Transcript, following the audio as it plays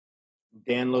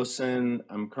Dan Losen.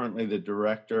 I'm currently the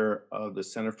director of the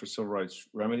Center for Civil Rights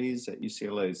Remedies at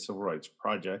UCLA's Civil Rights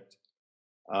Project.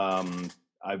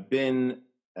 I've been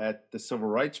at the Civil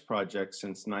Rights Project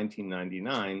since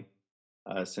 1999,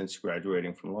 since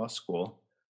graduating from law school,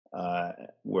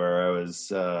 where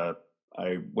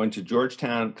I went to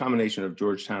Georgetown, combination of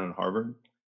Georgetown and Harvard.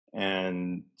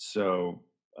 And so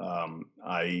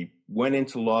I went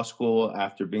into law school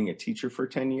after being a teacher for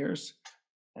 10 years.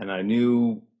 And I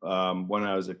knew when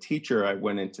I was a teacher, I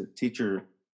went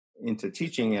into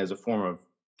teaching as a form of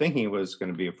thinking it was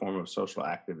going to be a form of social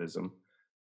activism.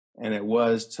 And it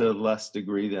was to less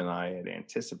degree than I had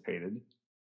anticipated.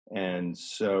 And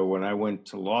so when I went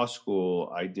to law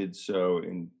school, I did so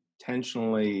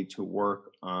intentionally to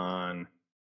work on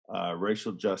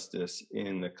racial justice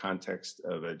in the context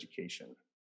of education.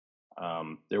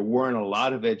 There weren't a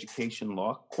lot of education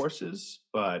law courses,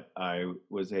 but I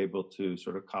was able to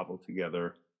sort of cobble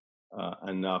together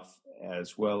enough,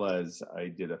 as well as I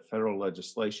did a federal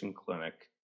legislation clinic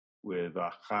with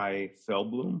Chai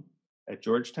Feldblum at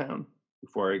Georgetown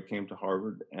before I came to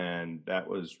Harvard, and that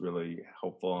was really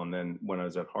helpful. And then when I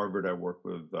was at Harvard, I worked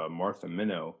with Martha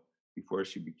Minow before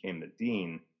she became the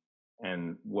dean,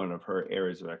 and one of her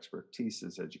areas of expertise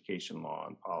is education law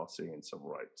and policy and civil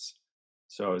rights.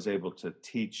 So I was able to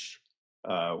teach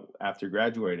after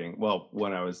graduating. Well,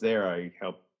 when I was there, I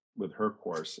helped with her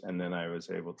course, and then I was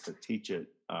able to teach it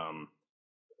I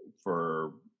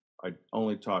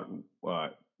only taught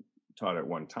at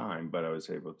one time, but I was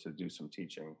able to do some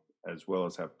teaching as well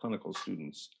as have clinical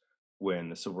students when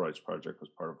the Civil Rights Project was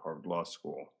part of Harvard Law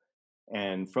School.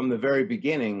 And from the very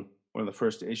beginning, one of the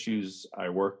first issues I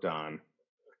worked on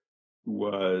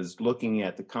was looking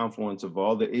at the confluence of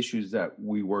all the issues that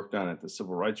we worked on at the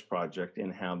Civil Rights Project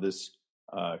and how this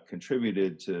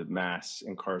contributed to mass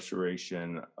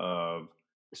incarceration of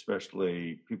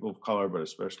especially people of color, but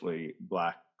especially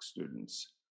Black students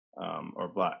or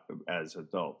Black as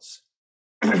adults.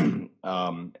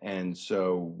 And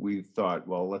so we thought,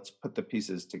 well, let's put the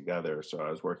pieces together. So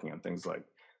I was working on things like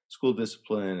school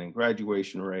discipline and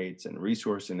graduation rates and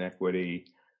resource inequity.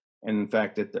 And in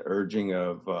fact, at the urging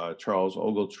of Charles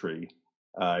Ogletree,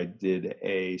 I did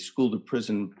a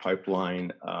school-to-prison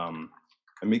pipeline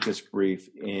amicus brief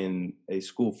in a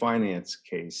school finance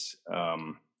case,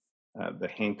 the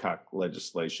Hancock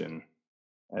legislation,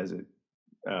 as it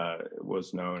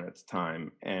was known at the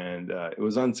time. And it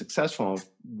was unsuccessful,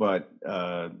 but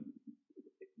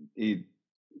it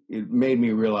made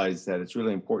me realize that it's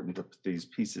really important to put these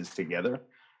pieces together.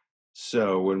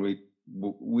 So when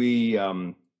we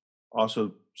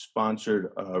also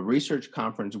sponsored a research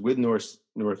conference with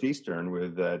Northeastern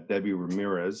with Debbie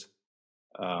Ramirez,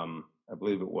 I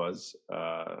believe it was,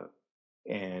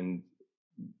 and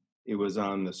it was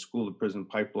on the school to prison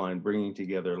pipeline, bringing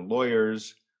together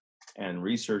lawyers and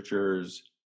researchers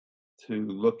to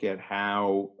look at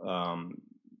how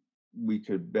we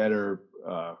could better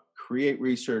create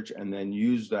research and then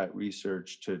use that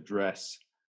research to address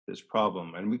this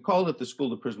problem. And we called it the school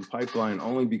to prison pipeline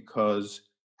only because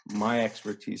my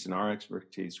expertise and our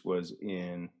expertise was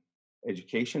in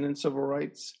education and civil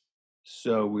rights.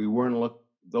 So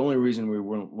the only reason we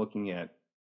weren't looking at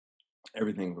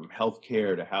everything from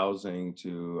healthcare to housing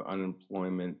to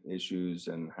unemployment issues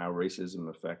and how racism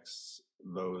affects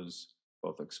those,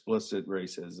 both explicit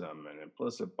racism and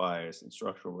implicit bias and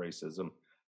structural racism.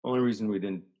 The only reason we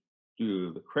didn't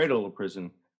do the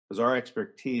Cradle-to-Prison was our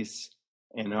expertise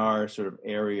and our sort of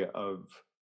area of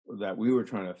that we were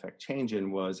trying to affect change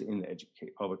in was in the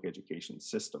public education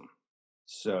system.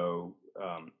 So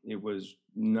it was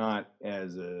not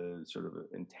as a sort of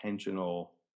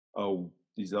intentional, oh,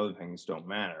 these other things don't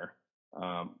matter,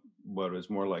 but it was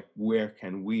more like, where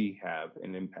can we have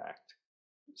an impact?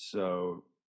 So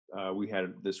we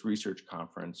had this research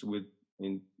conference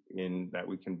in that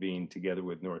we convened together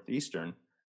with Northeastern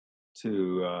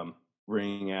to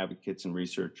bring advocates and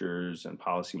researchers and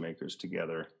policymakers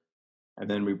together. And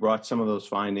then we brought some of those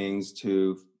findings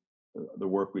to the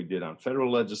work we did on federal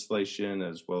legislation,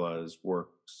 as well as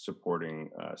work supporting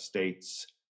states,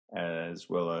 as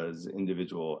well as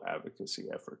individual advocacy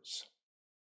efforts.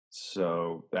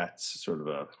 So that's sort of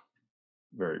a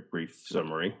very brief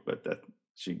summary, but that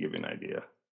should give you an idea.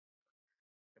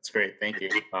 That's great. Thank you.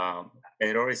 And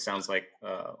it always sounds like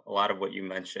a lot of what you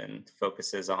mentioned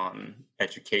focuses on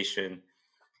education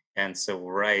and civil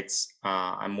rights.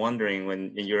 I'm wondering,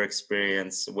 when in your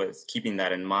experience with keeping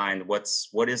that in mind, what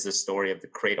is the story of the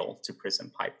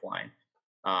Cradle-to-Prison pipeline?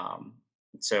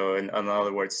 So in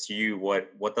other words, to you,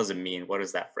 what does it mean? What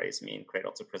does that phrase mean,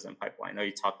 Cradle-to-Prison pipeline? I know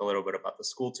you talked a little bit about the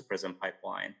school-to-prison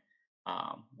pipeline.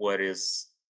 What is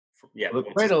Yeah, The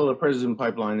points. cradle to prison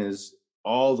pipeline is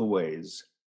all the ways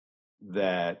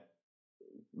that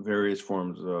various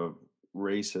forms of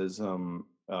racism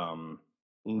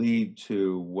lead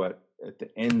to what, at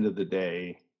the end of the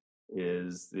day,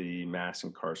 is the mass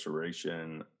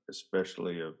incarceration,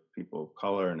 especially of people of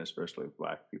color and especially of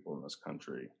Black people in this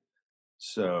country.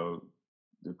 So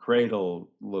the cradle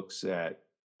looks at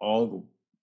all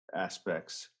the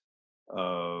aspects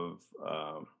of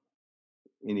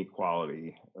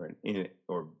inequality,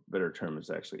 or better term is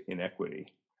actually inequity,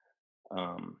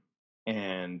 um,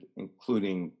 and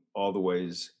including all the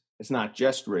ways, it's not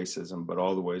just racism, but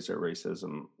all the ways that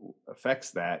racism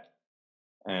affects that,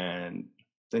 and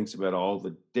thinks about all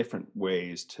the different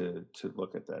ways to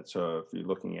look at that. So if you're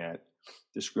looking at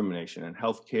discrimination in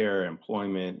healthcare,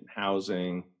 employment,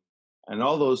 housing, and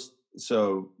all those,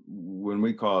 so when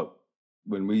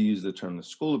we use the term the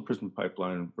school to prison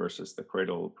pipeline versus the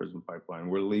cradle to prison pipeline,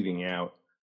 we're leaving out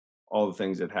all the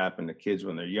things that happen to kids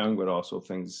when they're young, but also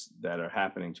things that are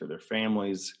happening to their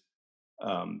families,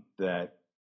 that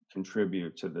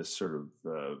contribute to this sort of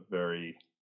very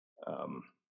um,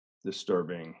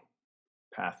 disturbing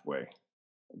pathway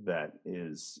that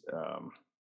is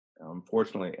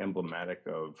unfortunately emblematic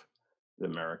of the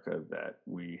America that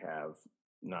we have,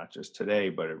 not just today,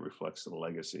 but it reflects the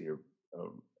legacy of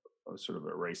sort of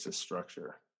a racist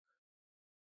structure.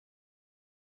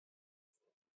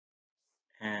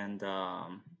 And I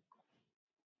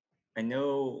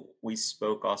know we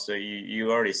spoke also,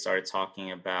 you already started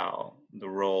talking about the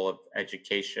role of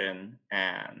education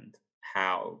and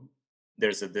how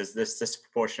there's this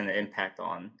disproportionate impact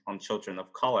on children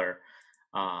of color.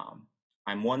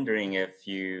 I'm wondering if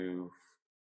you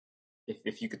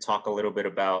could talk a little bit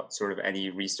about sort of any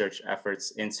research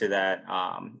efforts into that.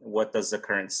 What does the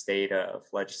current state of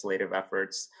legislative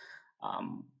efforts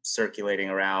circulating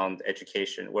around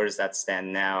education, where does that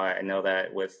stand now? I know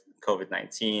that with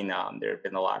COVID-19, there have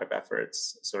been a lot of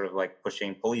efforts sort of like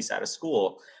pushing police out of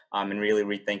school, and really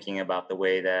rethinking about the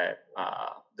way that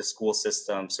the school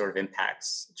system sort of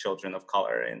impacts children of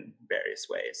color in various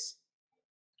ways.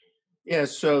 Yeah,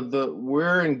 so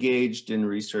we're engaged in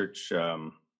research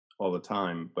all the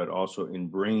time, but also in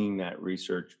bringing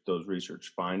those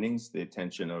research findings, the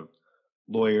attention of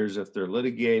lawyers if they're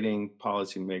litigating,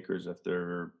 policymakers if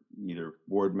they're either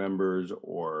board members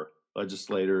or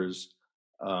legislators,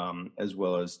 as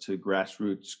well as to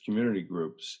grassroots community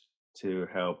groups to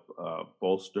help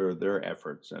bolster their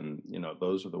efforts. And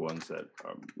those are the ones that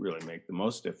really make the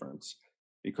most difference,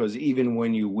 because even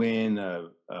when you win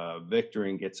a victory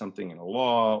and get something in a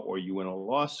law, or you win a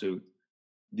lawsuit,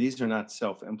 these are not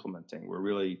self-implementing. We're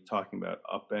really talking about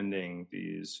upending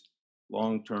these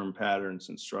long-term patterns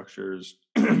and structures,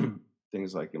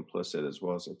 things like implicit as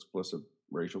well as explicit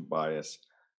racial bias.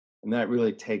 And that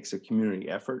really takes a community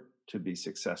effort to be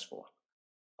successful.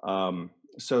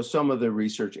 So some of the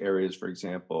research areas, for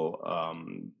example,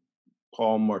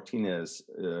 Paul Martinez,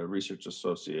 a research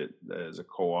associate, is a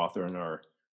co-author in our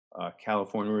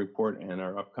California report and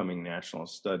our upcoming national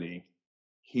study.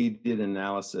 He did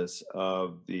analysis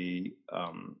of the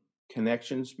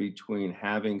connections between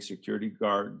having security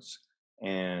guards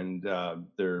and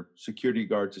their security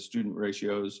guard to student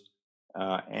ratios,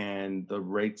 and the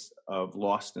rates of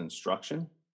lost instruction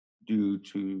due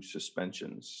to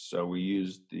suspensions. So we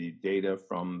used the data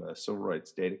from the civil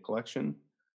rights data collection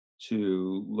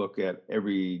to look at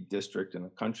every district in the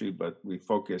country, but we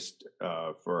focused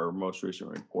for our most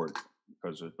recent report,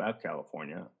 because it was about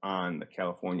California, on the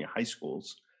California high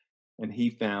schools. And he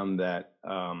found that,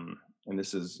 and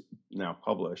this is now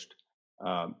published,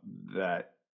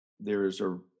 that there is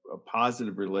a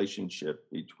positive relationship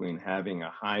between having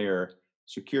a higher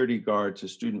security guard to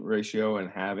student ratio and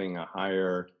having a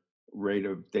higher rate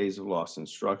of days of lost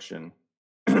instruction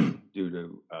due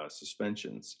to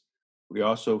suspensions. We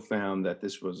also found that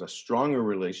this was a stronger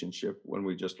relationship when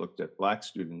we just looked at Black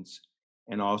students,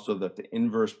 and also that the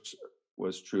inverse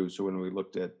was true. So when we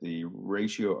looked at the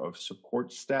ratio of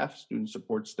support staff, student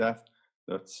support staff,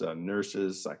 that's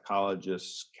nurses,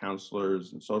 psychologists,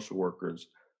 counselors, and social workers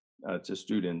to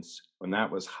students, when that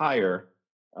was higher,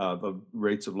 the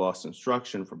rates of lost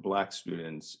instruction for Black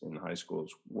students in high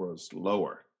schools was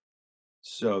lower.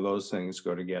 So those things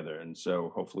go together. And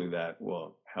so hopefully that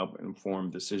will help inform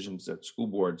decisions that school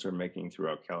boards are making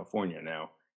throughout California.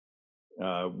 Now,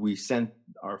 we sent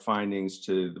our findings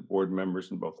to the board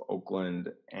members in both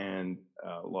Oakland and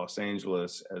Los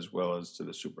Angeles, as well as to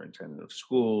the superintendent of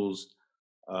schools.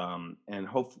 And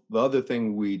the other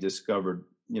thing we discovered,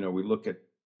 we look at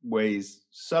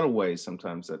subtle ways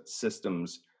sometimes that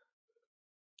systems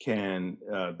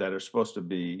that are supposed to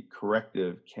be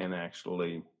corrective can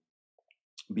actually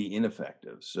be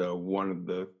ineffective. So one of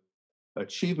the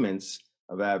achievements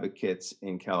of advocates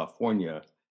in California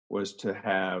was to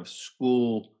have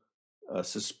school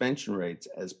suspension rates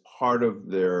as part of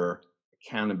their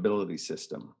accountability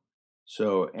system.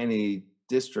 So any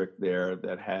district there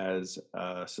that has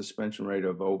a suspension rate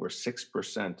of over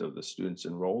 6% of the students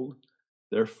enrolled,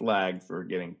 they're flagged for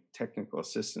getting technical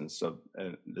assistance. So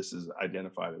this is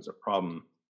identified as a problem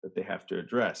that they have to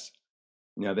address.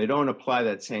 Now, they don't apply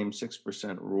that same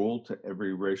 6% rule to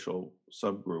every racial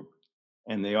subgroup.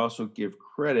 And they also give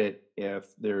credit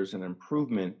if there's an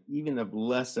improvement, even of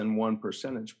less than 1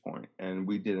 percentage point. And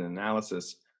we did an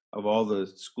analysis of all the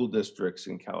school districts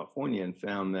in California and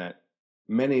found that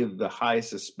many of the high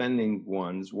suspending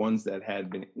ones that had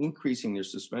been increasing their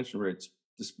suspension rates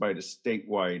despite a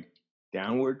statewide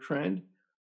downward trend,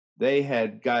 they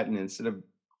had gotten, instead of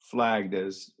flagged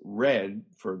as red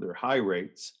for their high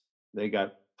rates, they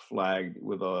got flagged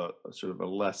with a sort of a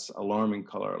less alarming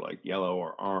color like yellow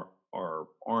or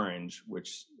orange,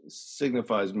 which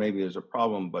signifies maybe there's a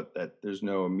problem, but that there's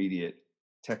no immediate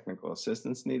technical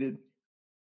assistance needed.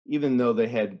 Even though they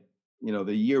had,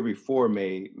 the year before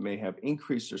may have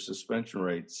increased their suspension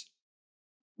rates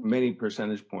many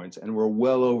percentage points and were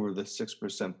well over the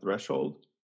 6% threshold.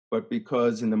 But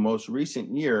because in the most recent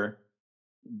year,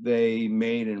 they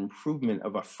made an improvement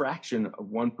of a fraction of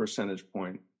 1 percentage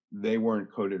point, they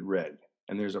weren't coded red.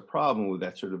 And there's a problem with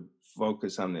that sort of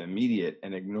focus on the immediate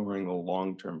and ignoring the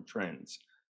long-term trends.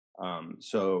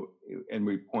 And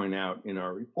we point out in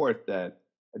our report that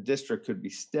a district could be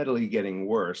steadily getting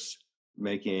worse,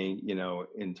 making,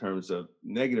 in terms of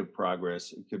negative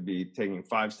progress, it could be taking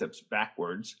 5 steps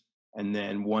backwards and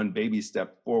then 1 baby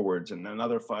step forwards and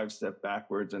another 5 step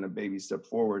backwards and a baby step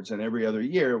forwards. And every other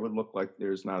year it would look like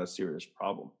there's not a serious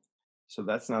problem. So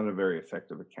that's not a very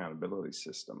effective accountability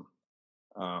system.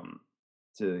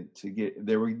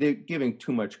 They were giving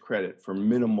too much credit for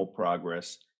minimal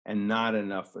progress and not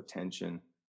enough attention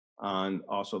on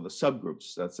also the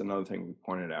subgroups. That's another thing we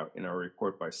pointed out in our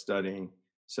report. By studying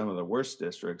some of the worst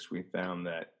districts, we found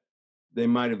that they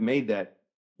might have made that,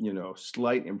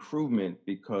 slight improvement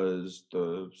because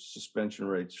the suspension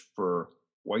rates for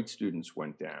white students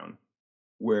went down,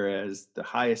 whereas the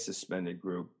highest suspended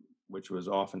group, which was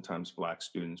oftentimes Black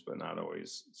students, but not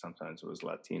always, sometimes it was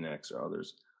Latinx or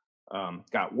others,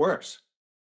 got worse.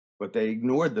 But they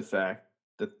ignored the fact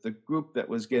that the group that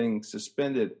was getting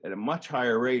suspended at a much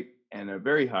higher rate and a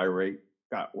very high rate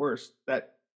got worse.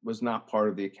 That was not part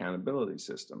of the accountability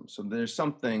system. So there's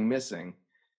something missing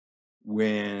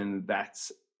when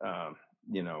that's,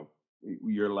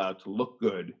 you're allowed to look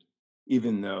good,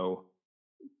 even though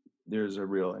there's a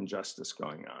real injustice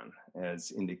going on,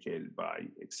 as indicated by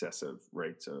excessive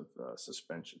rates of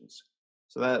suspensions.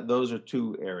 So those are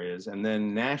 2 areas. And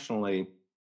then nationally,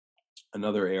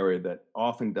 another area that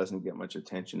often doesn't get much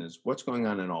attention is what's going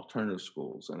on in alternative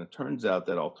schools. And it turns out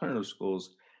that alternative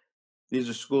schools, these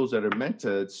are schools that are meant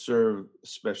to serve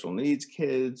special needs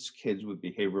kids with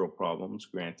behavioral problems,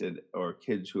 granted, or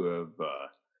kids who've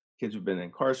been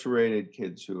incarcerated,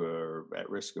 kids who are at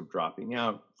risk of dropping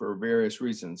out for various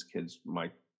reasons. Kids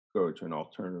might go to an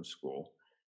alternative school.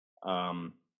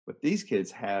 But these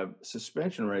kids have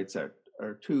suspension rates that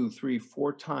are 2, 3,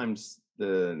 4 times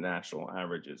the national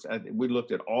averages. We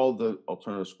looked at all the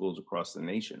alternative schools across the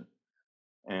nation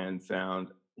and found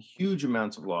huge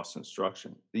amounts of lost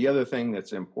instruction. The other thing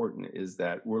that's important is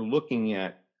that we're looking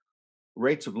at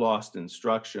rates of lost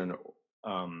instruction,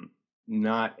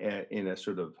 not in a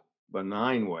sort of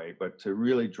benign way, but to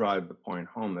really drive the point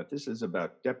home that this is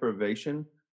about deprivation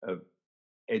of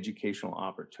educational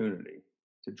opportunity,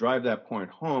 to drive that point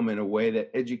home in a way that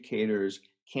educators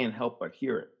can't help but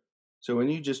hear it. So when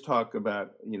you just talk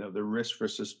about, the risk for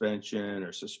suspension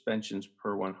or suspensions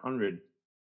per 100,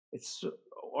 it's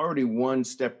already one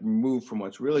step removed from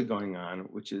what's really going on,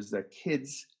 which is that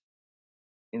kids'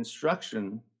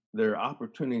 instruction, their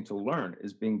opportunity to learn,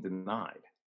 is being denied.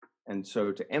 And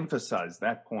so to emphasize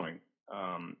that point,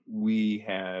 we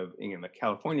have, in the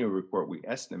California report, we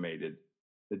estimated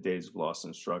the days of lost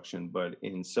instruction, but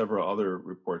in several other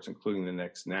reports, including the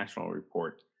next national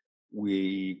report,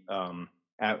 we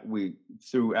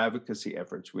through advocacy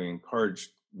efforts, we encouraged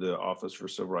the Office for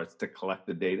Civil Rights to collect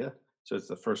the data. So it's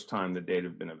the first time the data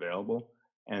have been available.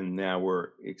 And now we're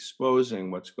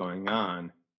exposing what's going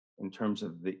on in terms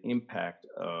of the impact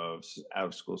of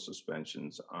out-of-school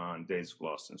suspensions on days of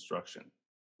lost instruction.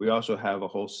 We also have a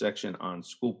whole section on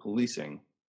school policing.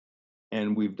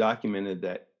 And we've documented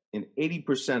that in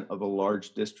 80% of the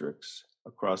large districts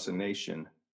across the nation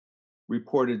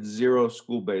reported 0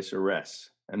 school-based arrests.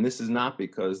 And this is not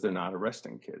because they're not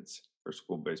arresting kids for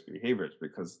school-based behaviors,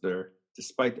 because they're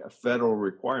despite a federal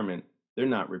requirement, they're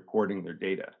not reporting their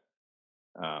data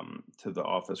to the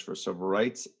Office for Civil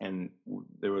Rights. And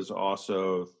there was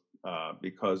also,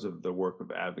 because of the work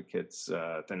of advocates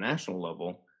at the national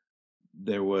level,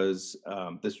 there was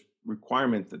this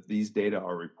requirement that these data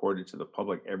are reported to the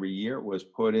public every year was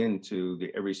put into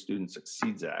the Every Student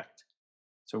Succeeds Act.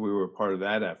 So we were part of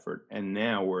that effort. And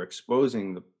now we're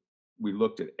exposing we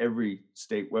looked at every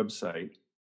state website.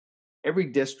 Every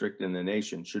district in the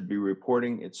nation should be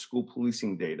reporting its school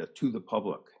policing data to the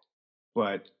public.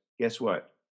 But guess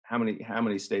what? How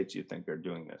many states do you think are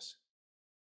doing this?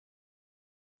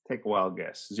 Take a wild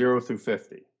guess. 0 through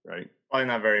 50, right? Probably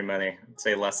not very many. I'd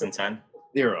say less than 10.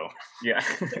 0. Yeah.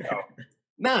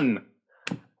 None.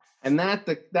 And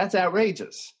that's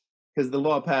outrageous, because the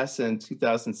law passed in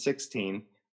 2016,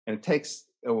 and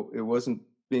it wasn't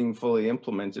being fully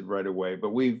implemented right away.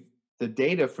 But the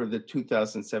data for the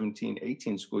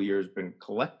 2017-18 school year has been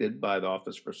collected by the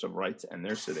Office for Civil Rights, and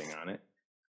they're sitting on it.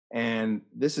 And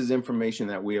this is information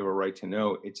that we have a right to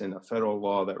know. It's in a federal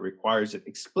law that requires it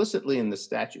explicitly in the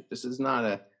statute. This is not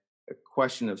a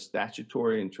question of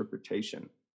statutory interpretation.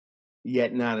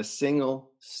 Yet not a single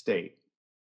state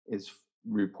is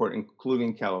reporting,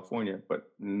 including California, but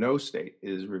no state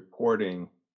is reporting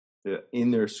in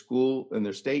their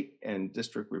state and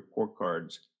district report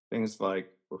cards, things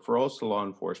like referrals to law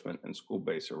enforcement and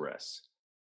school-based arrests.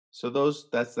 So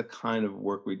that's the kind of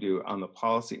work we do on the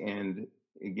policy end.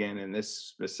 Again, in this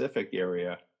specific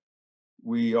area,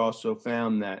 we also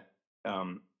found that a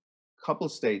couple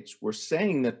of states were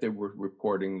saying that they were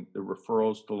reporting the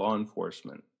referrals to law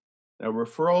enforcement. Now,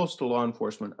 referrals to law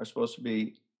enforcement are supposed to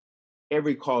be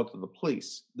every call to the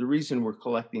police. The reason we're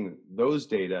collecting those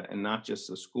data and not just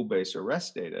the school-based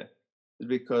arrest data is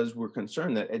because we're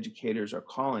concerned that educators are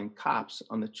calling cops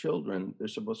on the children they're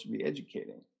supposed to be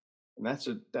educating. And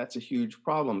that's a huge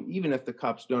problem. Even if the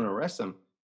cops don't arrest them,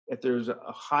 if there's a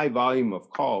high volume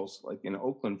of calls, like in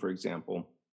Oakland, for example,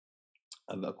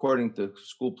 according to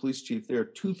school police chief, there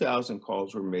 2,000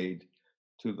 calls were made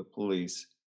to the police.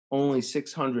 Only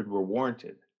 600 were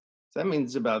warranted. So that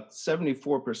means about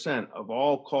 74% of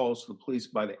all calls to the police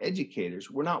by the educators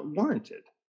were not warranted.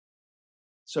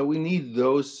 So we need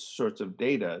those sorts of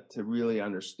data to really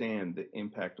understand the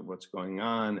impact of what's going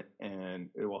on, and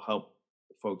it will help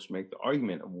folks make the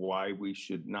argument of why we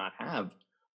should not have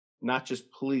not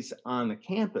just police on the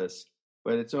campus,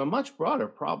 but it's a much broader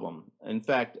problem. In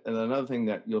fact, another thing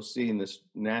that you'll see in this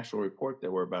national report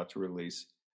that we're about to release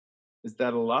is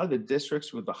that a lot of the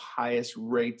districts with the highest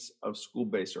rates of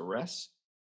school-based arrests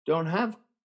don't have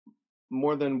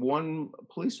more than one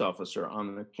police officer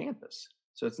on the campus.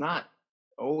 So it's not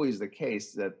always the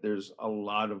case that there's a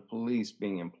lot of police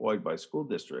being employed by school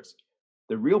districts.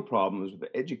 The real problem is with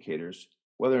the educators,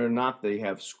 whether or not they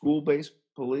have school-based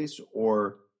police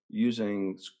or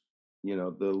using,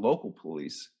 the local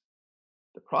police.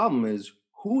 The problem is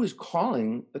who is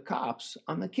calling the cops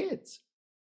on the kids?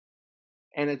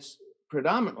 And it's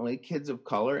predominantly kids of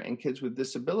color and kids with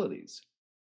disabilities.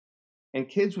 And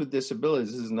kids with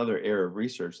disabilities is another area of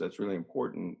research that's really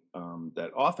important,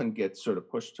 that often gets sort of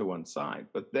pushed to one side,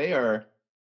 but they are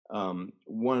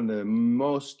one of the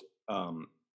most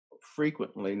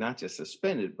frequently not just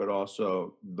suspended, but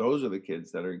also those are the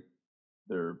kids that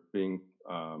they're being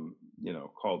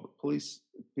called the police.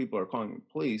 People are calling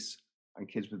the police on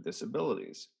kids with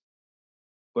disabilities.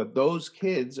 But those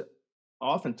kids,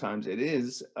 oftentimes it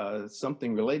is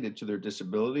something related to their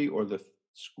disability or the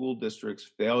school district's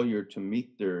failure to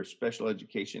meet their special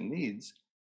education needs.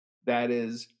 That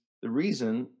is the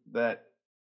reason that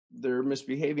they're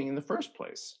misbehaving in the first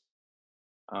place.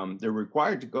 They're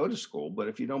required to go to school, but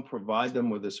if you don't provide them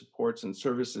with the supports and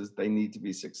services they need to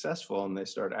be successful and they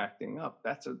start acting up,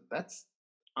 that's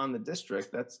on the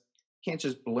district. Can't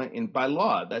just blame by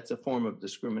law. That's a form of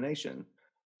discrimination.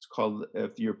 It's called,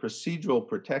 if your procedural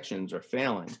protections are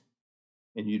failing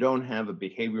and you don't have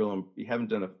you haven't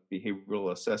done a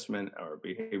behavioral assessment or a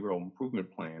behavioral improvement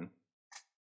plan,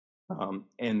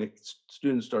 and the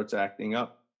student starts acting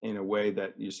up in a way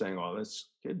that you're saying, oh, this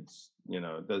kid's,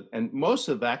 and most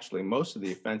of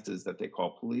the offenses that they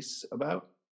call police about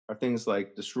are things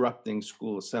like disrupting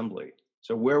school assembly.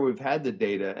 So where we've had the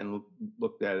data and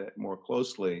looked at it more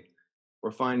closely, we're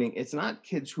finding it's not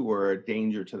kids who are a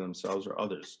danger to themselves or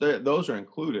others. Those are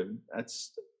included,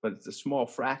 but it's a small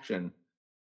fraction.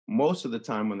 Most of the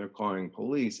time when they're calling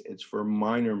police, it's for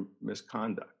minor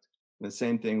misconduct. And the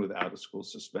same thing with out-of-school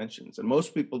suspensions. And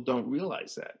most people don't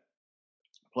realize that.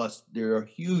 Plus, there are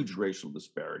huge racial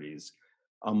disparities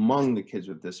among the kids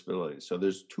with disabilities. So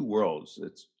there's two worlds.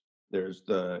 There's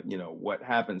what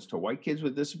happens to white kids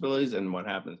with disabilities and what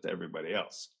happens to everybody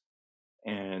else.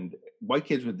 And white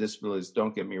kids with disabilities,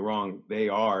 don't get me wrong, they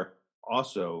are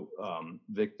also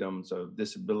victims of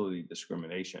disability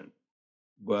discrimination.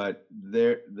 But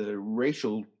the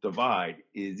racial divide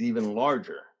is even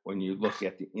larger when you look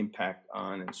at the impact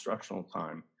on instructional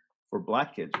time for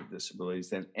Black kids with disabilities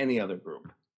than any other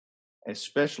group.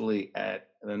 Especially at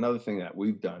another thing that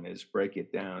we've done is break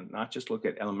it down, not just look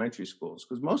at elementary schools,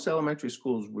 because most elementary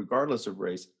schools, regardless of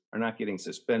race, are not getting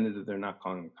suspended. They're not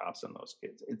calling the cops on those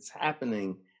kids. It's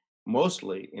happening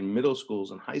mostly in middle schools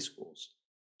and high schools.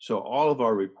 So all of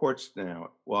our reports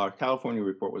now, well, our California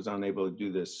report was unable to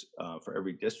do this for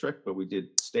every district, but we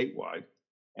did statewide.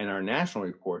 And our national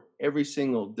report, every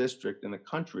single district in the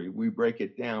country, we break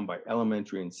it down by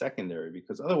elementary and secondary,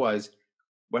 because otherwise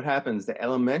what happens, the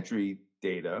elementary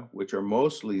data, which are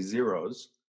mostly zeros,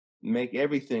 make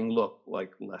everything look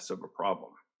like less of a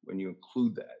problem when you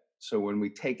include that. So when we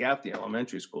take out the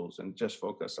elementary schools and just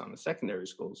focus on the secondary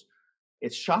schools,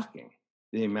 it's shocking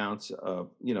the amounts of,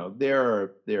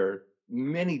 there are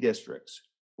many districts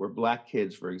where Black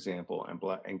kids, for example,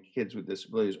 and kids with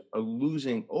disabilities are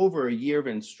losing over a year of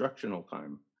instructional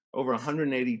time, over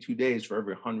 182 days for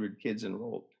every 100 kids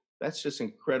enrolled. That's just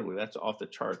incredible. That's off the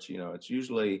charts. It's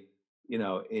usually,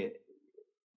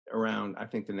 around, I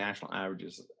think the national average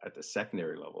is at the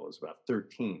secondary level is about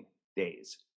 13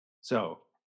 days. So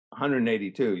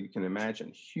 182, you can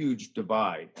imagine, huge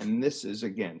divide. And this is,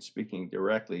 again, speaking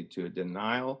directly to a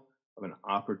denial of an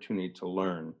opportunity to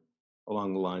learn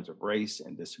along the lines of race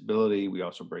and disability. We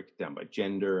also break it down by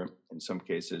gender. In some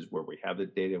cases where we have the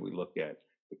data, we look at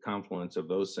the confluence of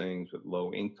those things with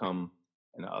low income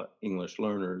and English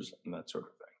learners and that sort of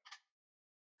thing.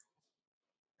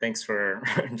 Thanks for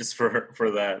just for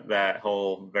that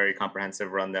whole very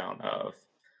comprehensive rundown of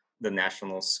the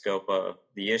national scope of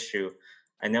the issue.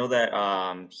 I know that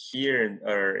here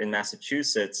or in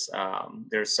Massachusetts,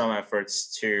 there's some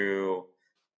efforts to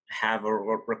have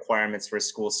requirements for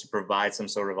schools to provide some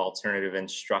sort of alternative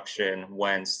instruction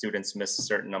when students miss a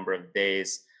certain number of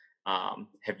days.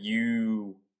 Have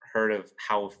you heard of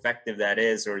how effective that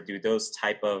is, or do those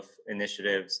type of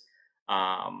initiatives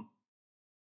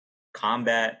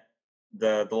combat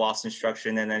the lost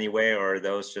instruction in any way, or are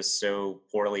those just so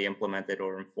poorly implemented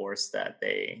or enforced that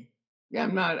they? Yeah,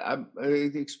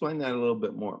 explain that a little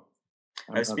bit more.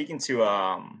 I was speaking to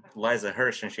Liza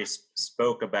Hirsch, and she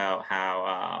spoke about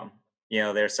how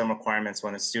there's some requirements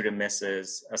when a student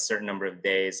misses a certain number of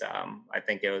days. I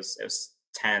think it was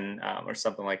 10 or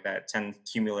something like that, 10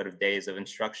 cumulative days of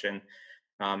instruction.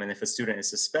 And if a student is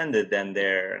suspended, then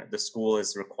the school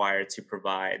is required to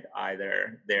provide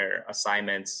either their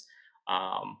assignments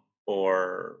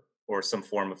or some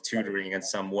form of tutoring in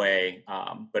some way.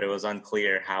 But it was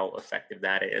unclear how effective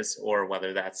that is, or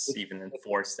whether that's even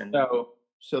enforced.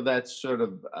 So that's sort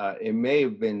of, it may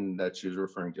have been that she was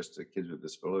referring just to kids with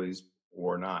disabilities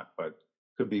or not, but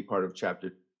could be part of Chapter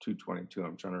 222.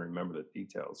 I'm trying to remember the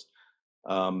details.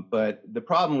 But the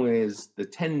problem is the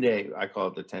 10-day, I call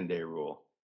it the 10-day rule,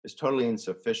 is totally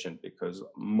insufficient because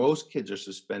most kids are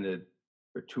suspended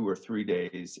for 2 or 3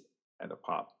 days at a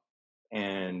pop.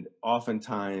 And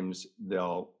oftentimes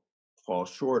they'll fall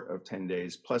short of 10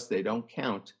 days, plus they don't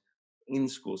count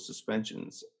in-school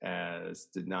suspensions as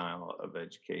denial of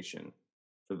education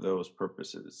for those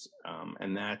purposes.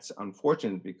 And that's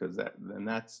unfortunate because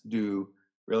that's due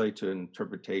really to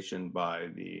interpretation by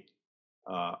the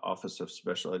Office of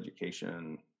Special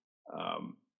Education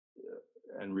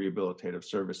and Rehabilitative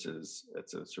Services.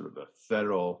 It's a sort of a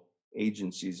federal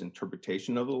agency's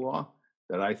interpretation of the law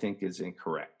that I think is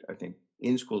incorrect. I think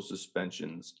in-school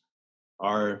suspensions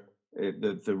are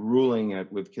the ruling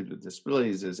with kids with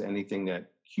disabilities is anything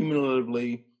that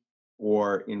cumulatively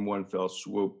or in one fell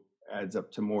swoop adds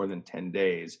up to more than 10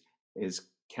 days is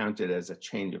counted as a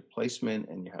change of placement,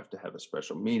 and you have to have a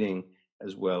special meeting,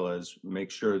 as well as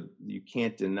make sure you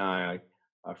can't deny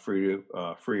a free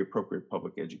appropriate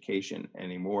public education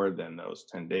any more than those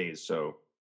 10 days. So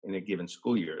in a given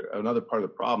school year, another part of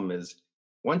the problem is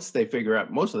once they figure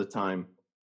out, most of the time,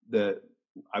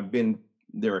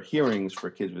 there are hearings for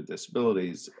kids with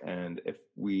disabilities, and if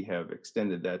we have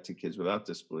extended that to kids without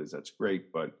disabilities, that's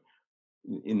great. But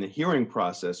in the hearing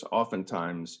process,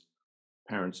 oftentimes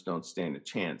parents don't stand a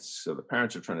chance. So the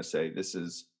parents are trying to say this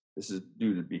is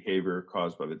due to behavior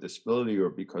caused by the disability or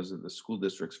because of the school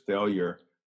district's failure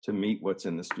to meet what's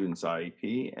in the student's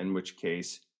IEP, in which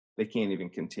case they can't even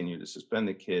continue to suspend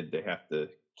the kid. They have to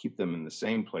keep them in the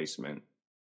same placement.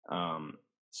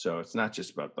 So it's not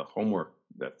just about the homework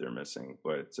that they're missing,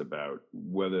 but it's about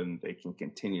whether they can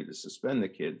continue to suspend the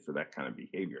kid for that kind of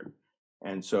behavior.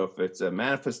 And so if it's a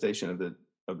manifestation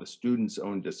of the student's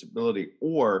own disability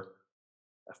or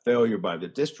a failure by the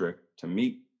district to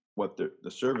meet what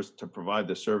the service, to provide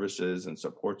the services and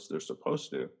supports they're supposed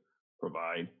to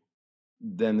provide,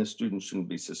 then the student shouldn't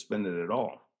be suspended at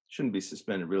all. Shouldn't be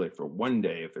suspended really for one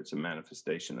day if it's a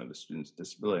manifestation of the student's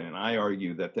disability. And I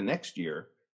argue that the next year,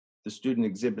 the student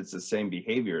exhibits the same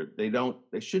behavior.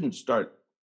 They shouldn't start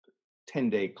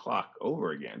 10-day clock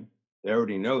over again. They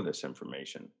already know this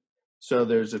information. So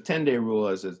there's a 10-day rule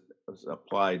as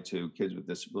applied to kids with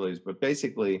disabilities, but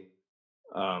basically,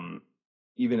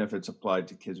 even if it's applied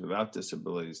to kids without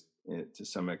disabilities to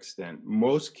some extent,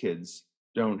 most kids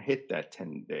don't hit that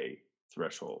 10-day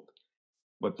threshold.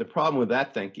 But the problem with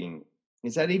that thinking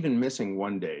is that even missing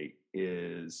one day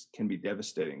can be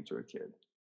devastating to a kid.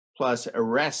 Plus,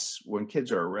 arrests, when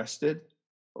kids are arrested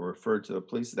or referred to the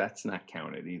police, that's not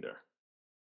counted either.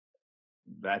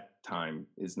 That time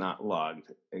is not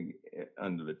logged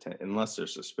under the 10, unless they're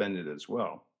suspended as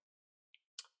well.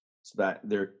 So that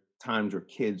there are times where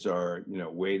kids are,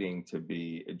 waiting to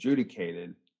be adjudicated,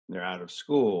 and they're out of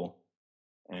school,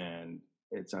 and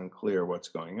it's unclear what's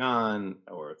going on,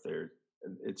 or if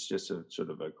it's just a sort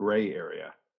of a gray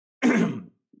area.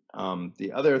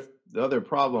 The other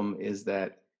problem is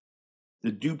that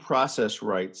the due process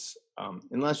rights,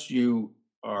 unless you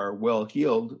are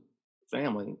well-heeled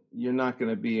family, you're not going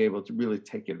to be able to really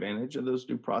take advantage of those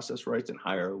due process rights and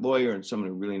hire a lawyer and someone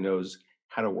who really knows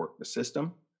how to work the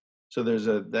system. So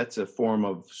that's a form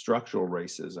of structural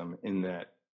racism, in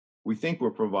that we think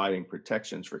we're providing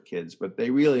protections for kids, but they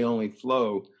really only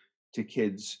flow to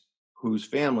kids whose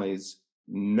families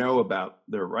know about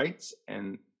their rights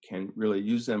and can really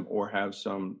use them, or have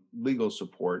some legal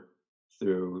support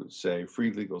through, say,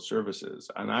 free legal services.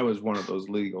 And I was one of those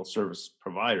legal service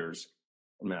providers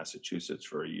in Massachusetts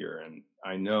for a year. And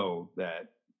I know that,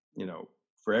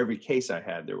 for every case I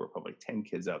had, there were probably 10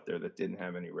 kids out there that didn't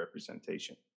have any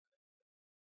representation.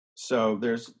 So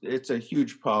it's a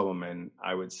huge problem. And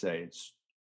I would say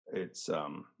it's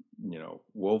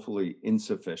woefully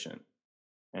insufficient.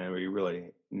 And we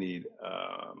really need,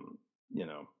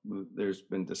 there's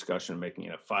been discussion of making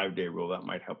it a 5-day rule. That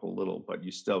might help a little, but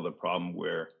you still have the problem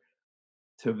where,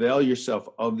 to avail yourself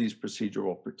of these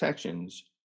procedural protections,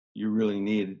 you really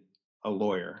need a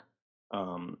lawyer,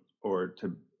 or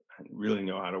to really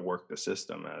know how to work the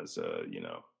system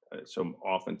so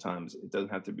oftentimes it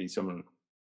doesn't have to be someone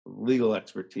with legal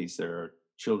expertise. There are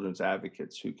children's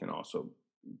advocates who can also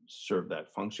serve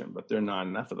that function, but there are not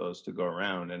enough of those to go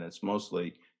around. And it's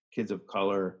mostly kids of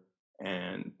color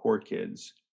and poor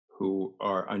kids who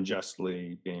are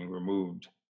unjustly being removed.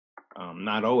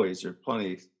 Not always. There are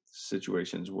plenty of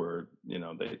situations where,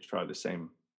 they try the same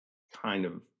kind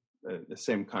of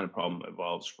problem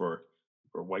evolves for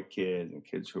white kids and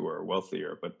kids who are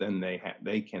wealthier, but then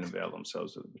they can avail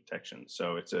themselves of the protection.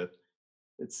 So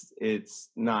it's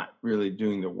not really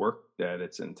doing the work that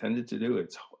it's intended to do.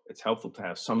 It's helpful to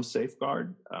have some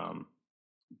safeguard,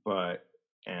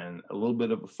 and a little bit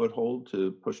of a foothold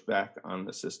to push back on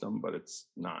the system, but it's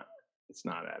not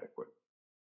adequate.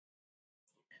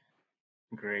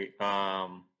 Great. I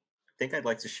think I'd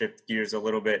like to shift gears a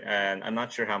little bit, and I'm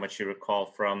not sure how much you recall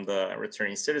from the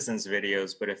returning citizens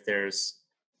videos, but if there's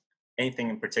anything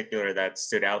in particular that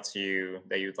stood out to you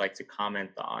that you'd like to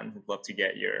comment on, I'd love to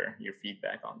get your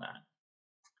feedback on that.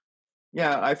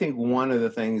 Yeah, I think one of the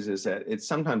things is that it's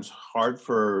sometimes hard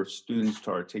for students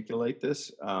to articulate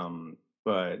this,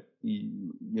 but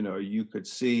you could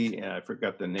see, and I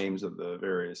forgot the names of the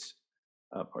various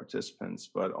participants,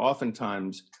 but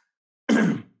oftentimes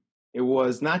it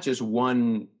was not just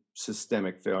one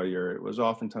systemic failure. It was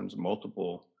oftentimes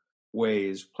multiple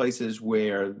ways, places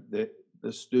where the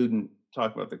student,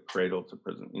 talk about the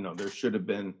Cradle-to-Prison, there should have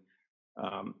been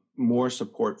more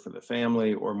support for the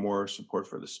family or more support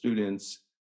for the students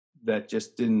that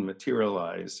just didn't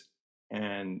materialize.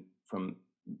 And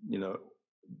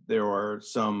there are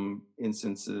some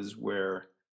instances where,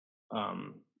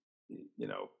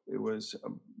 it was a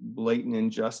blatant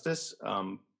injustice,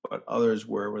 but others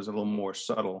where it was a little more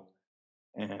subtle.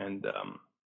 And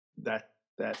that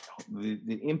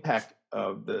the impact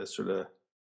of the sort of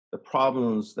the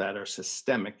problems that are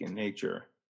systemic in nature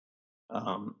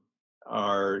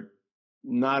are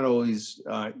not always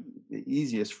the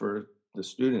easiest for the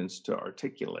students to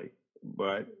articulate.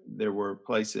 But there were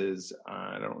places,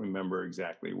 I don't remember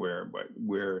exactly where, but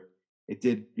where it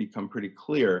did become pretty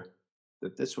clear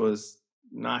that this was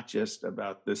not just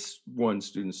about this one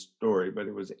student's story, but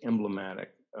it was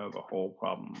emblematic of a whole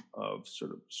problem of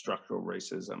sort of structural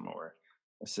racism or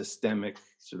a systemic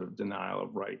sort of denial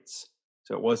of rights.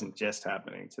 So it wasn't just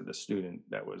happening to the student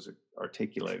that was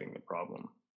articulating the problem,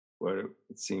 but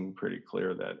it seemed pretty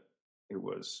clear that it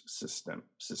was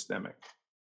systemic.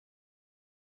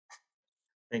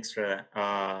 Thanks for that.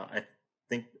 I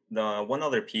think the one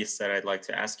other piece that I'd like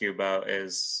to ask you about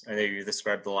is I know you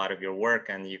described a lot of your work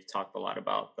and you've talked a lot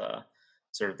about the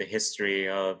sort of the history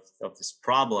of this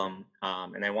problem.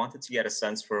 And I wanted to get a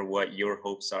sense for what your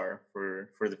hopes are for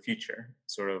the future.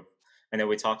 Sort of, I know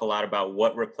we talk a lot about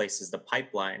what replaces the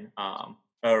pipeline,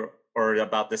 or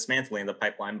about dismantling the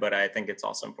pipeline, but I think it's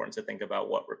also important to think about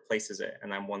what replaces it.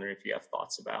 And I'm wondering if you have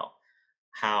thoughts about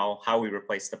how we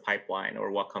replace the pipeline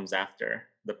or what comes after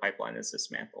the pipeline is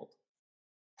dismantled.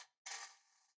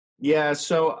 Yeah,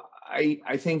 so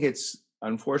I think it's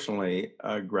unfortunately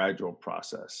a gradual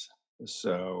process.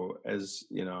 So as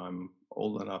you know, I'm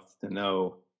old enough to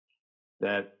know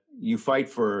that you fight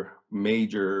for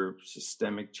major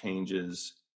systemic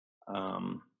changes,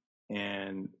 um,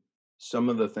 and some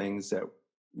of the things that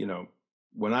you know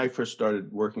when I first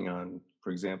started working on,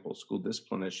 for example, school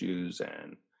discipline issues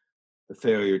and the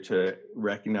failure to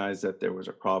recognize that there was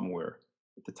a problem where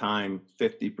at the time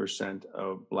 50%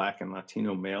 of Black and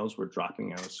Latino males were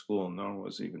dropping out of school and no one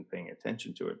was even paying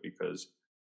attention to it because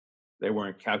they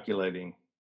weren't calculating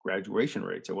graduation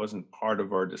rates. It wasn't part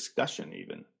of our discussion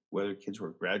even whether kids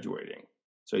were graduating.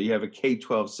 So you have a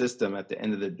K-12 system at the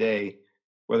end of the day,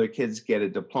 whether kids get a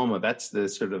diploma, that's the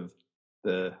sort of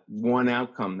the one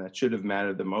outcome that should have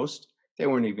mattered the most. They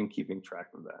weren't even keeping track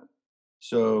of that.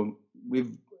 So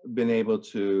we've been able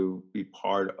to be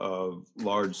part of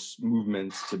large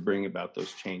movements to bring about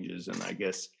those changes. And I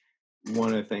guess one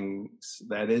of the things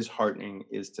that is heartening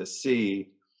is to see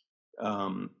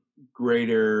um,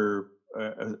 greater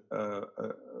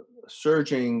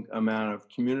surging amount of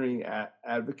community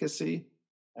advocacy,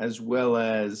 as well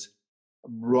as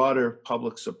broader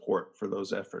public support for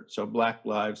those efforts. So Black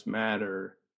Lives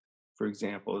Matter, for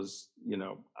example, is,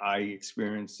 I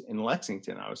experienced in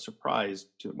Lexington. I was surprised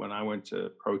when I went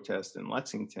to protest in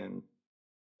Lexington.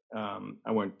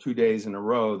 I went 2 days in a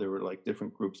row. There were like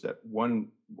different groups that one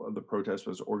of the protests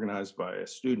was organized by a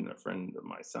student, a friend of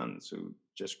my son's who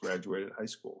just graduated high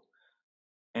school.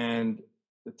 And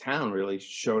the town really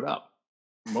showed up,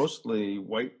 mostly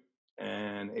white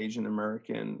and Asian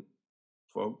American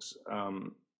folks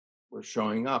were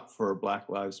showing up for Black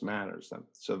Lives Matters.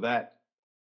 So that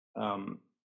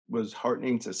was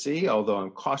heartening to see, although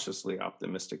I'm cautiously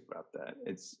optimistic about that.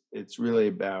 It's really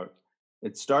about,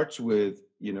 it starts with,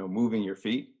 moving your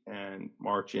feet and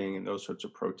marching and those sorts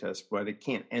of protests, but it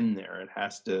can't end there. It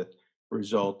has to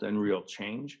result in real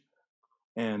change.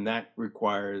 And that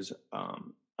requires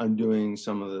undoing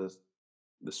some of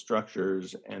the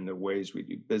structures and the ways we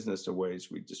do business, the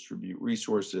ways we distribute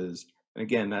resources. And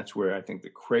again, that's where I think the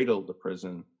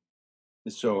Cradle-to-Prison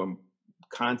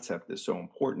concept is so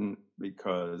important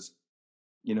because,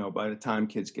 by the time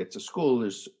kids get to school,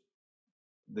 there's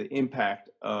the impact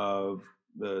of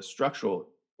the structural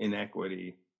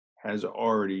inequity has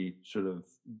already sort of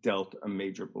dealt a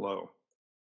major blow.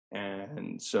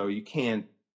 And so you can't,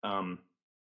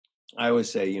 I always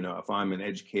say, if I'm an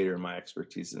educator, my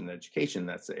expertise is in education,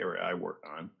 that's the area I work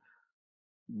on.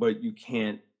 But you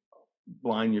can't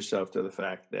blind yourself to the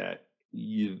fact that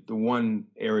the one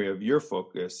area of your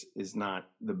focus is not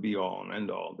the be all and end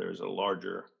all. There's a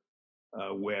larger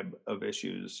web of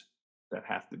issues that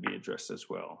have to be addressed as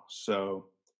well. So,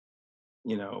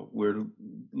 we're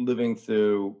living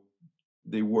through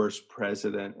the worst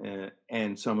president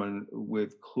and someone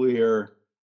with clear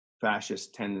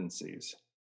fascist tendencies.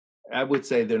 I would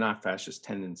say they're not fascist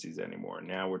tendencies anymore.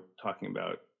 Now we're talking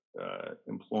about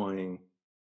employing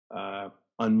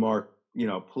unmarked,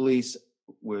 police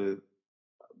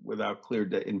without clear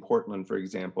in Portland, for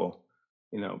example,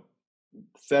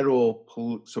 federal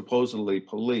supposedly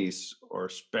police or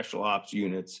special ops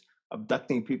units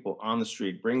abducting people on the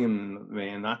street, bringing them in the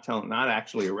van, not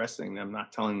actually arresting them,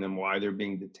 not telling them why they're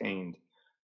being detained.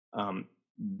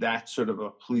 That's sort of a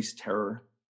police terror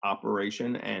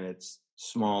operation, and it's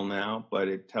small now, but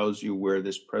it tells you where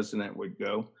this president would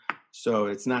go. So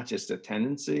it's not just a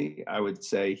tendency. I would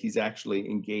say he's actually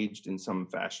engaged in some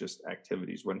fascist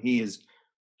activities when he is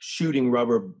shooting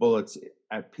rubber bullets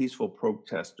at peaceful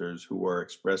protesters who are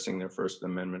expressing their First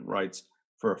Amendment rights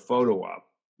for a photo op.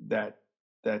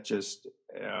 That just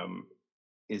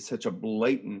is such a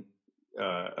blatant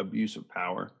abuse of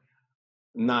power.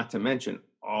 Not to mention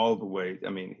all the ways,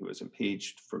 he was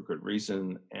impeached for good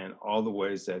reason, and all the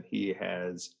ways that he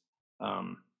has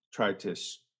tried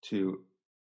to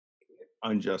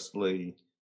unjustly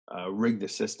rig the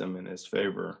system in his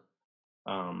favor.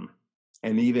 And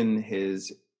even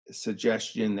his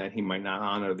suggestion that he might not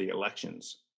honor the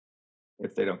elections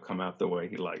if they don't come out the way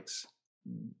he likes.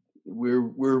 We're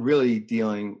really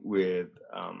dealing with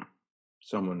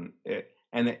someone,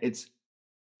 and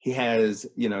he has,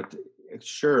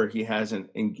 sure, he hasn't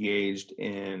engaged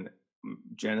in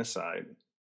genocide,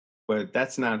 but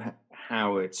that's not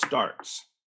how it starts,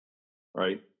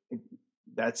 right?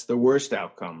 That's the worst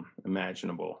outcome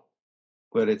imaginable.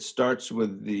 But it starts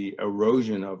with the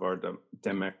erosion of our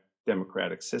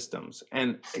democratic systems.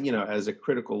 And, as a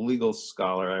critical legal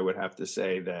scholar, I would have to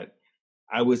say that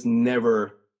I was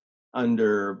never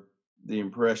under the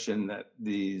impression that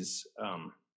these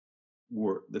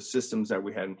were the systems that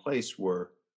we had in place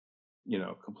were,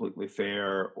 completely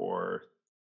fair or,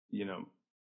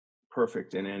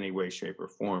 perfect in any way, shape, or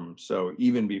form. So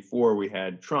even before we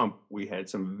had Trump, we had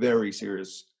some very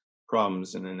serious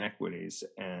problems and inequities,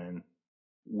 and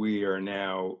we are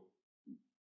now,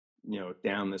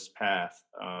 down this path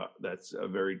that's a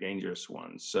very dangerous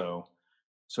one. So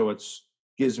it's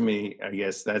gives me, I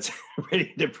guess that's a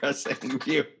pretty depressing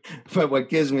view, but what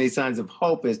gives me signs of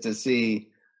hope is to see,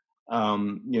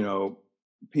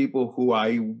 people who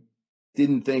I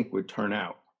didn't think would turn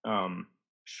out,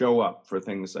 show up for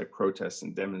things like protests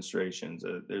and demonstrations.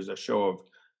 There's a show of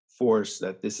force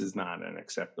that this is not an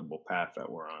acceptable path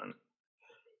that we're on.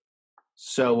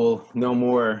 So we'll know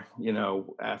more,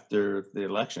 after the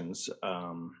elections.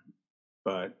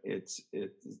 But it's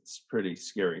pretty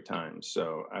scary times.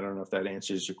 So I don't know if that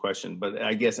answers your question, but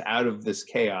I guess out of this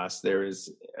chaos, there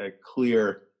is a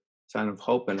clear sign of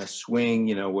hope and a swing,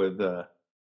 with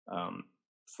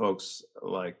folks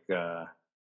like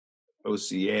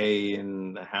OCA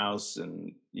in the House,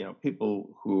 and people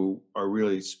who are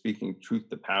really speaking truth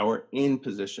to power in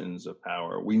positions of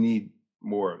power. We need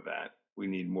more of that. We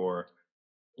need more,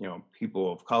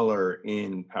 people of color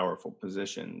in powerful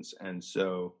positions, and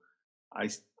so I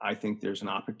think there's an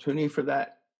opportunity for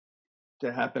that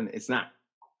to happen. It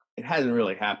hasn't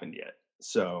really happened yet.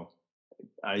 So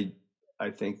I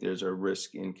think there's a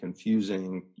risk in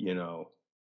confusing,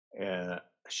 a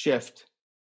shift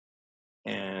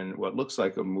and what looks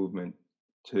like a movement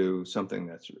to something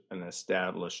that's an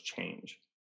established change.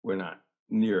 We're not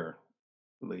nearly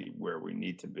where we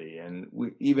need to be. And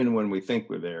even when we think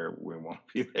we're there, we won't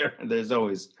be there. There's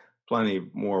always plenty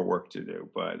more work to do.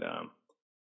 But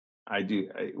it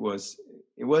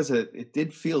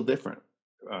did feel different,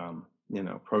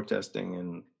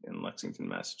 protesting in Lexington,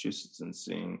 Massachusetts, and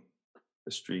seeing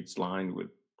the streets lined with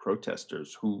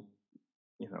protesters who,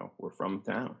 were from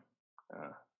town.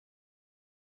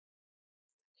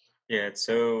 Yeah, it's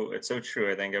so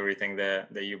true. I think everything that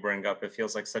you bring up, it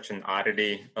feels like such an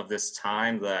oddity of this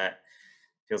time that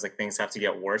feels like things have to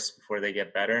get worse before they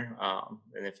get better.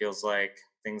 And it feels like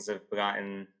things have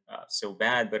gotten so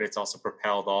bad, but it's also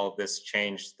propelled all of this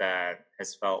change that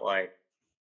has felt like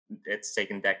it's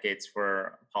taken decades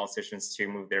for politicians to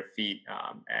move their feet.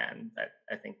 And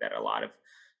I think that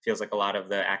feels like a lot of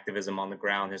the activism on the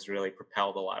ground has really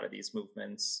propelled a lot of these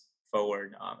movements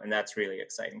forward. And that's really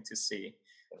exciting to see.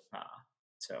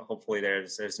 So hopefully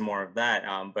there's more of that.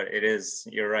 But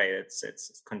you're right.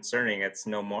 It's concerning. It's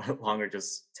no more longer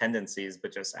just tendencies,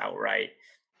 but just outright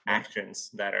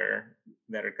actions that are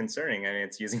concerning. I mean,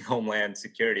 it's using Homeland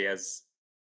Security as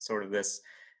sort of this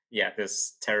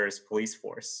terrorist police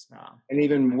force. And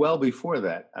even well before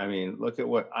that, I mean, look at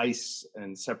what ICE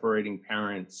and separating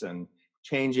parents and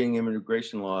changing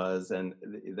immigration laws, and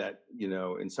that,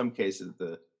 in some cases,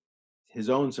 his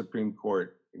own Supreme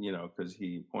Court, because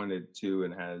he appointed to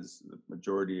and has the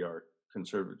majority are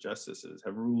conservative justices,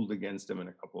 have ruled against him in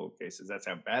a couple of cases. That's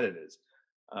how bad it is.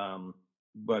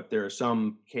 But there are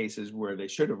some cases where they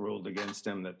should have ruled against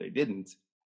him that they didn't.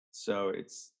 So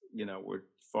it's, we're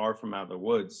far from out of the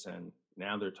woods. And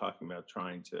now they're talking about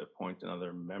trying to appoint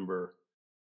another member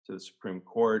to the Supreme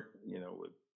Court,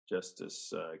 with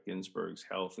Justice Ginsburg's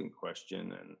health in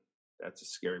question. And that's a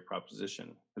scary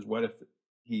proposition. Because what if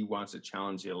he wants to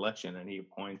challenge the election and he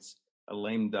appoints a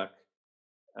lame duck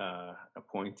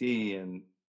appointee? And,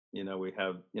 we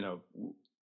have,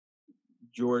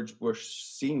 George Bush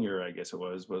Sr., I guess it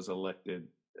was elected,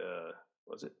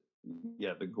 was it?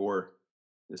 Yeah, the Gore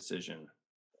decision.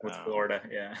 With Florida,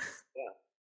 yeah. Yeah.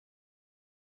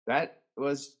 That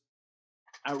was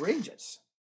outrageous.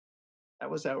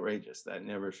 That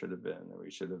never should have been.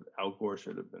 Al Gore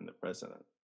should have been the president.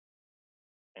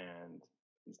 And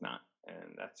he's not.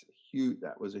 And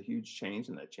that was a huge change,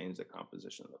 and that changed the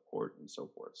composition of the court and so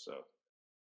forth. So,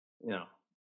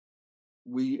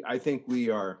 I think we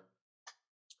are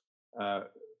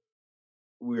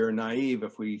naive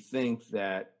if we think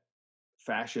that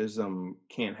fascism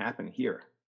can't happen here,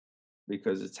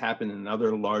 because it's happened in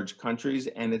other large countries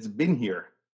and it's been here.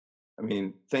 I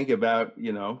mean, think about,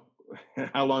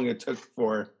 how long it took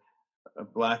for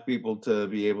Black people to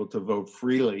be able to vote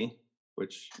freely,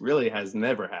 which really has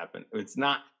never happened. It's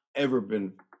not ever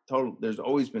been total. There's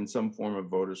always been some form of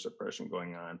voter suppression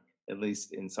going on, at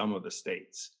least in some of the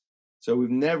states. So we've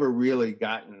never really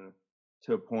gotten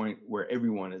to a point where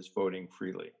everyone is voting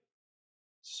freely.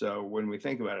 So when we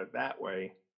think about it that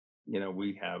way,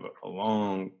 we have a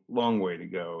long, long way to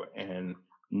go. And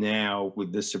now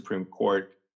with the Supreme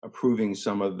Court approving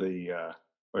some of the,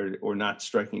 or not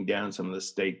striking down some of the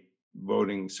state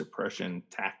voting suppression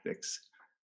tactics,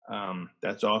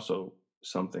 that's also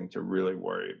something to really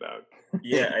worry about.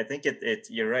 Yeah, I think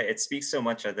you're right. It speaks so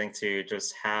much, I think, to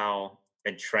just how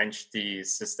entrenched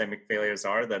these systemic failures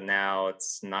are that now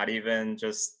it's not even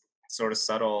just sort of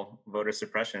subtle voter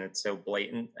suppression. It's so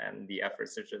blatant and the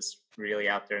efforts are just really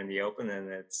out there in the open. And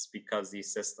it's because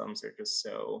these systems are just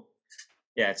so,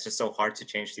 yeah, it's just so hard to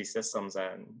change these systems,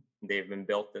 and they've been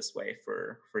built this way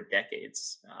for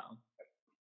decades.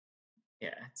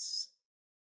 Yeah, it's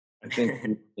I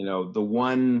think, the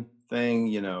one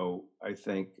thing, I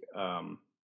think, you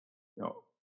know,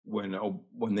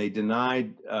 when they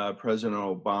denied President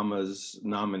Obama's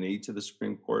nominee to the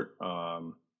Supreme Court, uh,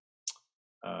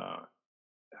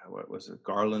 what was it,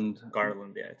 Garland?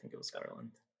 Garland. Yeah, I think it was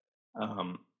Garland.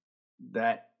 Um,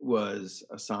 that was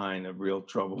a sign of real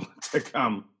trouble to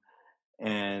come.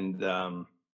 And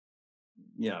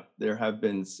there have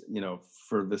been,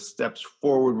 for the steps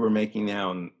forward we're making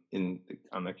now on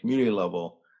the community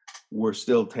level, we're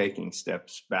still taking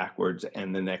steps backwards.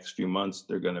 And the next few months,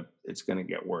 it's gonna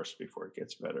get worse before it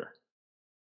gets better.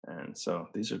 And so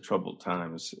these are troubled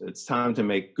times. It's time to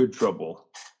make good trouble,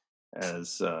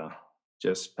 as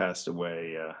just passed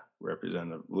away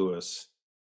Representative Lewis,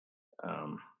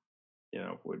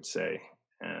 would say,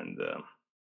 and a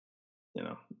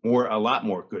lot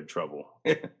more good trouble.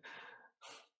 It's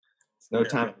no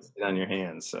time to sit on your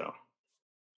hands. So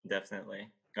definitely.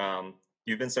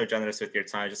 You've been so generous with your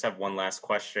time. I just have one last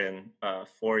question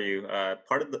for you.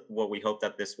 Part of what we hope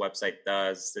that this website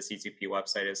does, the CTP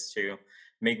website, is to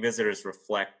make visitors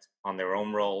reflect on their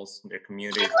own roles, their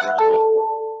community's role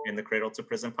in the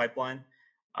Cradle-to-Prison pipeline.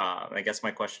 I guess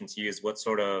my question to you is, what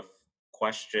sort of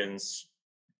questions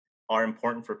are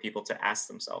important for people to ask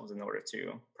themselves in order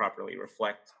to properly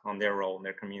reflect on their role and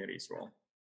their community's role?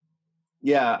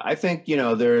 Yeah, I think,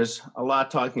 there's a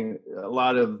lot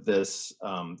of this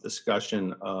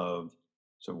discussion of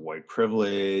sort of white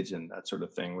privilege and that sort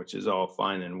of thing, which is all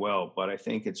fine and well, but I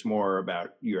think it's more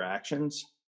about your actions.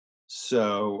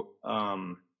 So,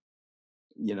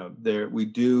 we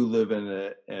do live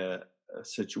in a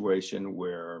situation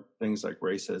where things like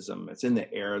racism, it's in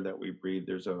the air that we breathe.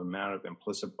 There's an amount of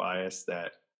implicit bias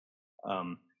that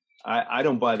I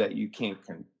don't buy that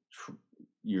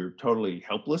you're totally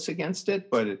helpless against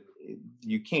it, but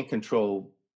you can't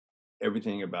control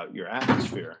everything about your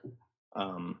atmosphere.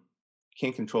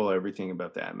 Can't control everything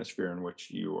about the atmosphere in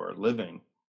which you are living,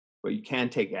 but you can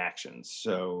take actions.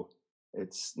 So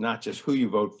it's not just who you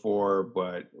vote for,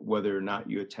 but whether or not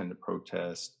you attend a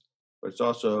protest. But it's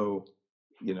also,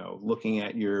 looking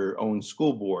at your own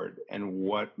school board and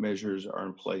what measures are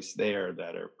in place there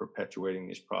that are perpetuating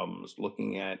these problems.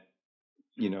 Looking at,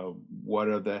 what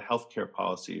are the healthcare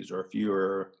policies, or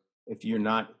if you're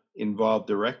not involved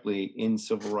directly in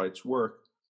civil rights work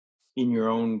in your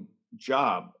own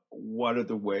job, what are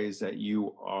the ways that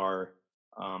you are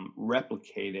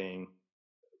replicating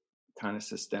kind of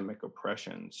systemic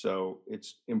oppression? So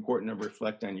it's important to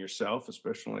reflect on yourself,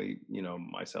 especially,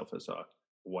 myself as a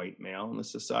white male in the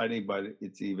society, but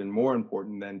it's even more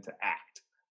important than to act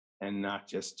and not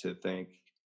just to think,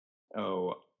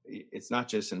 oh, it's not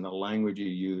just in the language you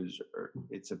use, or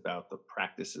it's about the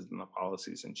practices and the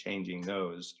policies and changing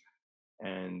those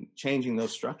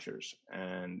structures,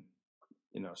 and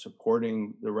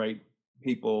supporting the right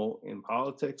people in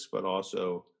politics, but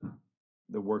also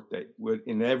the work that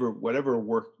whatever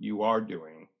work you are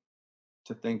doing,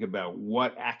 to think about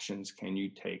what actions can you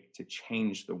take to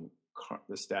change the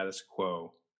status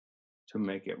quo to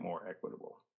make it more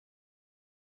equitable.